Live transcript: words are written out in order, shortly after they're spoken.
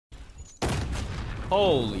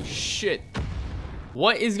Holy shit.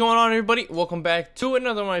 What is going on, everybody? Welcome back to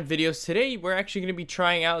another one of my videos. Today we're actually going to be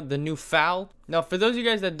trying out the new FAL. Now, for those of you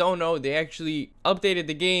guys that don't know, they actually updated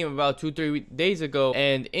the game about 2-3 days ago,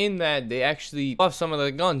 and in that they actually buffed some of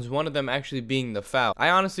the guns, one of them actually being the FAL. I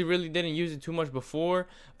honestly really didn't use it too much before,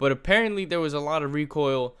 but apparently there was a lot of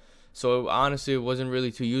recoil, so honestly it wasn't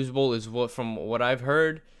really too usable from what I've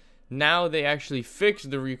heard. Now they actually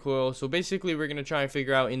fixed the recoil, so basically we're going to try and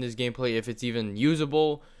figure out in this gameplay if it's even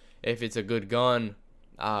usable, if it's a good gun,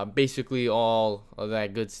 basically all of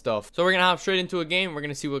that good stuff. So we're gonna hop straight into a game. We're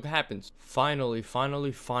gonna see what happens. Finally,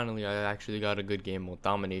 I actually got a good game mode,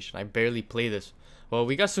 domination. I barely play this. Well,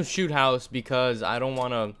 we got some shoot house because I don't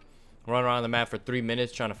want to run around the map for 3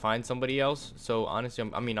 minutes trying to find somebody else. So honestly,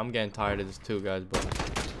 I'm getting tired of this too, guys. But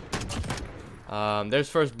there's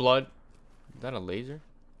first blood. Is that a laser?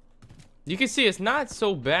 You can see it's not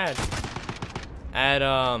so bad at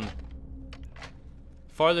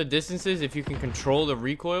farther distances if you can control the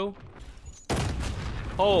recoil.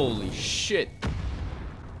 Holy shit.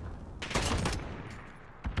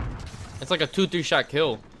 It's like a 2-3 shot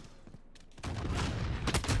kill.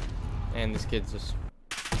 And this kid's just...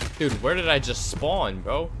 Dude, where did I just spawn,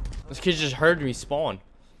 bro? This kid just heard me spawn.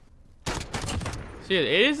 See,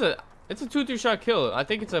 it's a 2-3 shot kill. I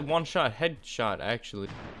think it's a 1-shot headshot, actually.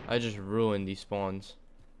 I just ruined these spawns.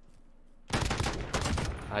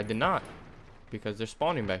 I did not. Because they're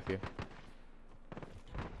spawning back here.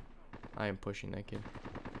 I am pushing that kid.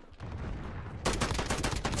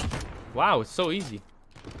 Wow, it's so easy.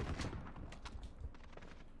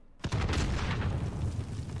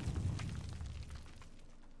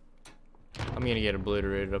 I'm gonna get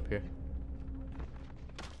obliterated up here.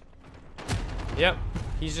 Yep,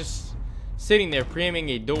 he's just sitting there pre-aiming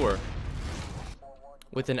a door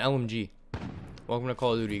with an LMG. Welcome to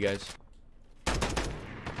Call of Duty, guys.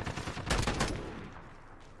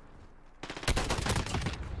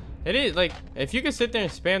 It is, like, if you can sit there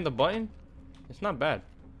and spam the button, it's not bad.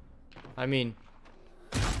 I mean,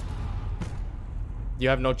 you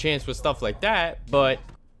have no chance with stuff like that, but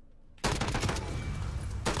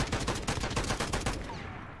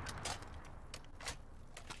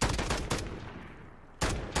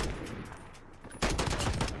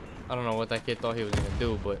I don't know what that kid thought he was gonna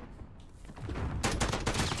do, but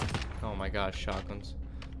oh my god, shotguns.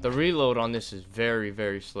 The reload on this is very,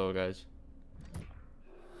 very slow, guys.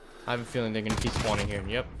 I have a feeling they're gonna keep spawning here.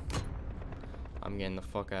 Yep. I'm getting the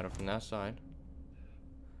fuck out of from that side.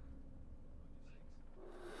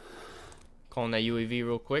 Calling that UAV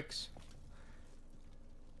real quicks.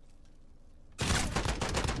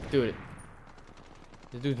 Dude.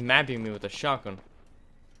 This dude's mapping me with a shotgun.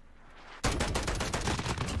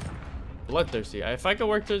 Bloodthirsty. If I could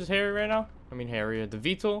work through this Harrier right now. I mean Harrier. The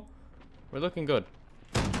VTOL. We're looking good.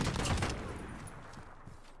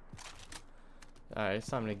 Alright, it's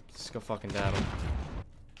time to just go fucking dab him.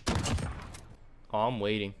 Oh, I'm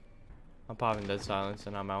waiting. I'm popping dead silence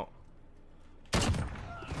and I'm out.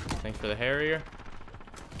 Thanks for the Harrier.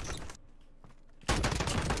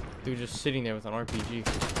 Dude just sitting there with an RPG.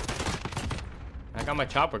 I got my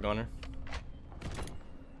chopper gunner.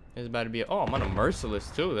 It's about to be oh, I'm on a merciless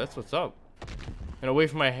too. That's what's up. And wait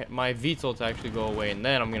for my VTOL to actually go away, and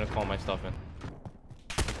then I'm gonna call my stuff in.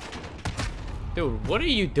 Dude, what are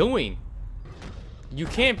you doing? You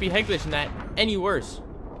can't be head glitching that any worse.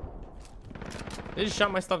 They just shot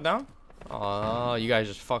my stuff down? Oh, you guys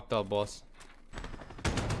just fucked up, boss.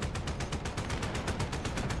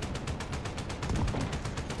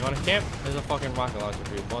 You wanna camp? There's a fucking rocket launcher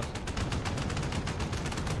for you, boss.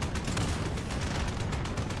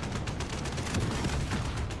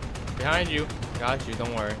 Behind you. Got you,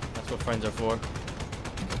 don't worry. That's what friends are for.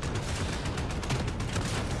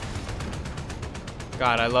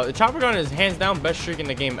 God, I love it. The chopper gun is hands down best streak in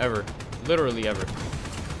the game ever. Literally ever.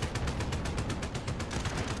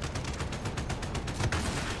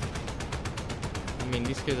 I mean,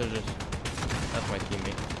 these kids are just... That's my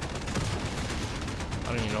teammate. I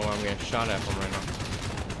don't even know where I'm getting shot at from right now.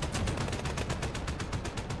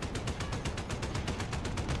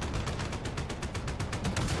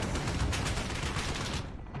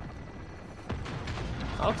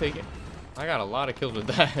 I'll take it. I got a lot of kills with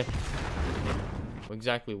that.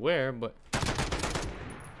 Exactly where, but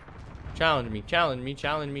challenge me, because I'm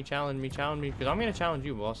gonna challenge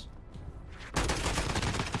you, boss.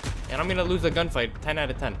 And I'm gonna lose the gunfight 10 out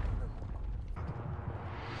of 10.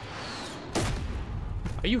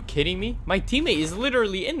 Are you kidding me? My teammate is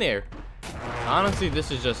literally in there. Honestly, this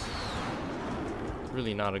is just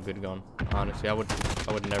really not a good gun. Honestly, I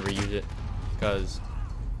would never use it, because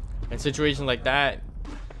in situations like that,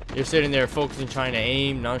 you're sitting there focusing, trying to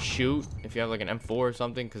aim, not shoot. If if you have like an M4 or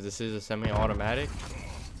something, because this is a semi-automatic.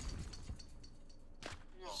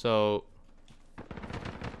 So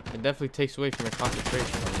it definitely takes away from your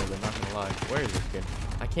concentration a little bit, not gonna lie. Where is this kid?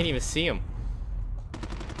 I can't even see him.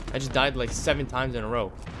 I just died like 7 times in a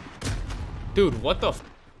row. Dude, what the f—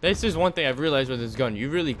 this is one thing I've realized with this gun. You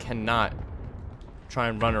really cannot try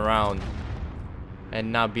and run around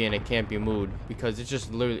and not be in a campy mood, because it's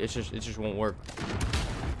just literally, it just won't work.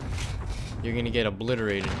 You're gonna get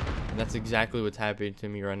obliterated, and that's exactly what's happening to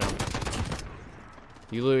me right now.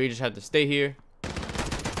 You literally just have to stay here,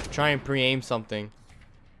 try and pre-aim something,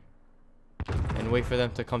 and wait for them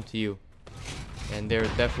to come to you. And they're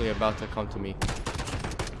definitely about to come to me.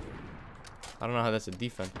 I don't know how that's a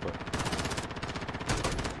defense, but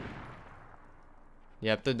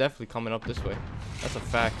yeah, they're definitely coming up this way. That's a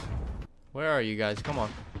fact. Where are you guys? Come on.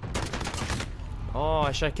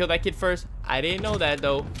 Oh, should I kill that kid first? I didn't know that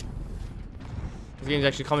though. This game's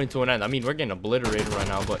actually coming to an end. I mean, we're getting obliterated right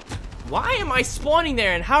now, but why am I spawning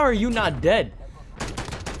there and how are you not dead?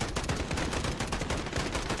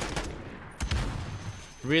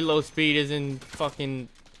 Reload speed isn't fucking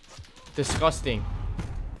disgusting.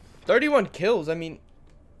 31 kills. I mean,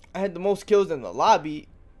 I had the most kills in the lobby.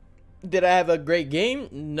 Did I have a great game?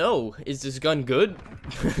 No. Is this gun good?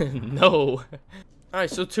 No.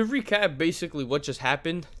 Alright, so to recap basically what just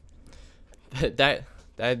happened, that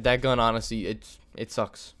gun, honestly, it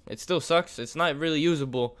sucks. It still sucks. It's not really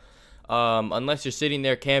usable unless you're sitting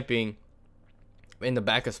there camping in the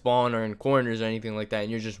back of spawn or in corners or anything like that,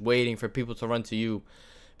 and you're just waiting for people to run to you.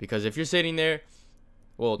 Because if you're sitting there,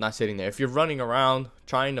 well, not sitting there, if you're running around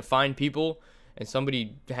trying to find people and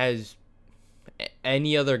somebody has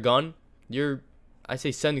any other gun, you're, I say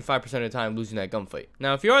 75% of the time, losing that gunfight.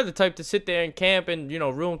 Now, if you are the type to sit there and camp and, you know,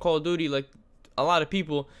 ruin Call of Duty like a lot of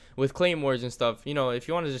people with claymores and stuff, you know, if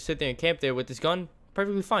you want to just sit there and camp there with this gun,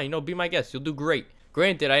 perfectly fine. You know, be my guest. You'll do great.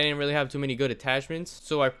 Granted, I didn't really have too many good attachments,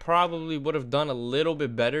 so I probably would have done a little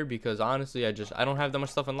bit better because honestly, I don't have that much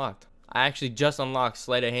stuff unlocked. I actually just unlocked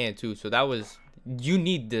sleight of hand too, so that was, you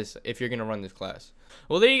need this if you're gonna run this class.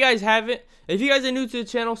 Well, there you guys have it. If you guys are new to the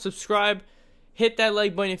channel, subscribe, hit that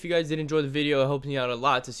like button if you guys did enjoy the video. It helps me out a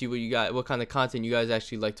lot to see what kind of content you guys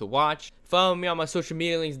actually like to watch. Follow me on my social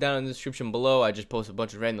media links down in the description below. I just post a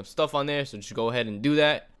bunch of random stuff on there, so just go ahead and do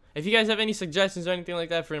that. If you guys have any suggestions or anything like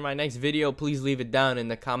that for my next video, please leave it down in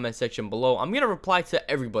the comment section below. I'm gonna reply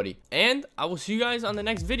to everybody, and I will see you guys on the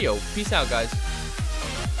next video. Peace out, guys.